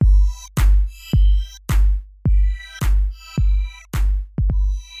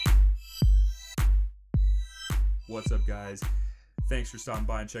What's up, guys? Thanks for stopping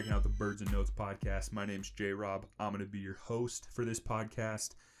by and checking out the Birds and Notes podcast. My name's J-Rob. I'm going to be your host for this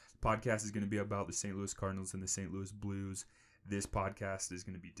podcast. The podcast is going to be about the St. Louis Cardinals and the St. Louis Blues. This podcast is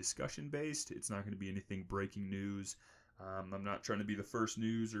going to be discussion-based. It's not going to be anything breaking news. I'm not trying to be the first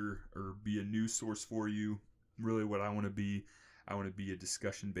news or be a news source for you. Really what I want to be a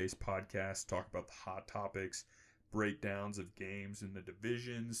discussion-based podcast, talk about the hot topics, breakdowns of games in the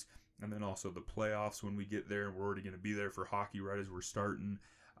divisions, and then also the playoffs when we get there. And we're already going to be there for hockey right as we're starting.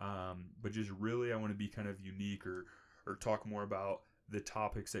 But just really I want to be kind of unique or talk more about the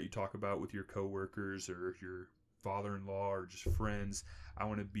topics that you talk about with your coworkers or your father-in-law or just friends. I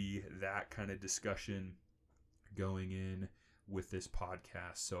want to be that kind of discussion going in with this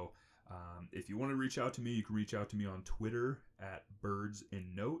podcast. So if you want to reach out to me, you can reach out to me on Twitter at Birds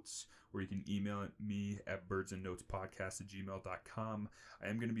and Notes, or you can email me at birdsandnotespodcast@gmail.com. I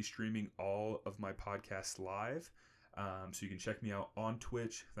am going to be streaming all of my podcasts live, so you can check me out on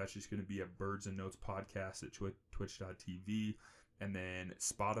Twitch. That's just going to be at Birds and Notes Podcast at twitch.tv. And then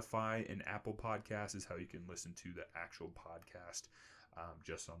Spotify and Apple Podcasts is how you can listen to the actual podcast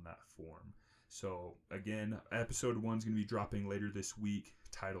just on that form. So again, episode 1 is going to be dropping later this week,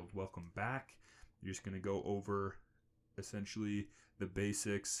 titled Welcome Back. You're just going to go over essentially the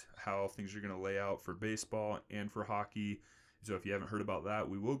basics, how things are going to lay out for baseball and for hockey. So if you haven't heard about that,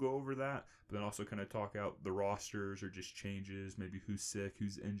 we will go over that, but then also kind of talk out the rosters or just changes, maybe who's sick,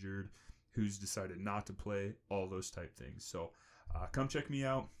 who's injured, who's decided not to play, all those type things. So come check me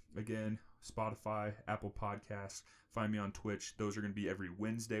out. Again, Spotify, Apple Podcasts, find me on Twitch. Those are going to be every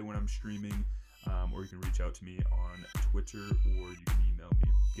Wednesday when I'm streaming, or you can reach out to me on Twitter or you can email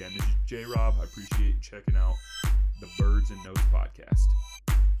me. Again, this is J-Rob. I appreciate you checking out the Birds and Notes podcast.